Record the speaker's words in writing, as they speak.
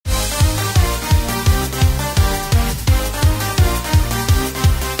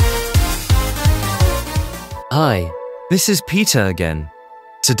Hi, this is Peter again.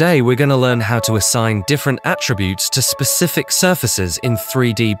 Today we're going to learn how to assign different attributes to specific surfaces in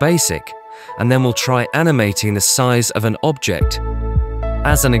 3D Basic, and then we'll try animating the size of an object.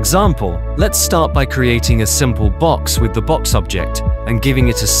 As an example, let's start by creating a simple box with the box object and giving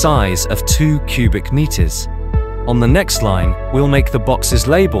it a size of 2 cubic meters. On the next line, we'll make the box's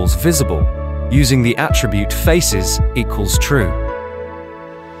labels visible using the attribute faces equals true.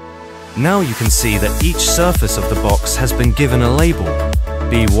 Now you can see that each surface of the box has been given a label: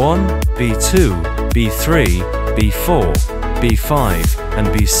 B1, B2, B3, B4, B5, and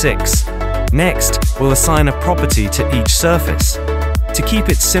B6. Next, we'll assign a property to each surface. To keep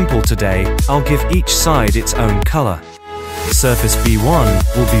it simple today, I'll give each side its own color. Surface B1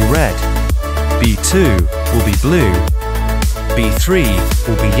 will be red, B2 will be blue, B3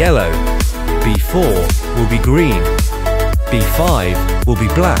 will be yellow, B4 will be green, B5 will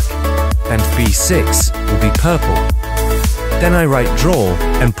be black, and B6 will be purple. Then I write draw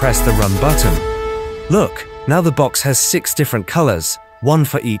and press the run button. Look, now the box has 6 different colors, one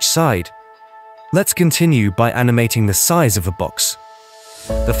for each side. Let's continue by animating the size of a box.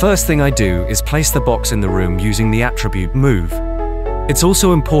 The first thing I do is place the box in the room using the attribute move. It's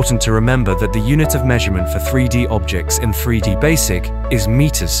also important to remember that the unit of measurement for 3D objects in 3D Basic is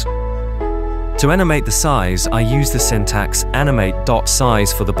meters. To animate the size, I use the syntax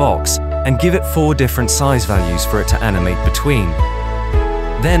animate.size for the box and give it 4 different size values for it to animate between.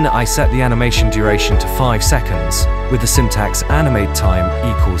 Then I set the animation duration to 5 seconds with the syntax animate time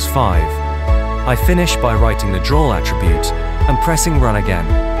equals 5. I finish by writing the draw attribute and pressing run again.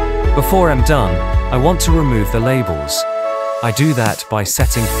 Before I'm done, I want to remove the labels. I do that by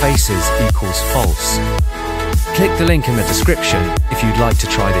setting faces equals false. Click the link in the description if you'd like to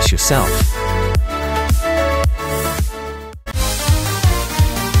try this yourself.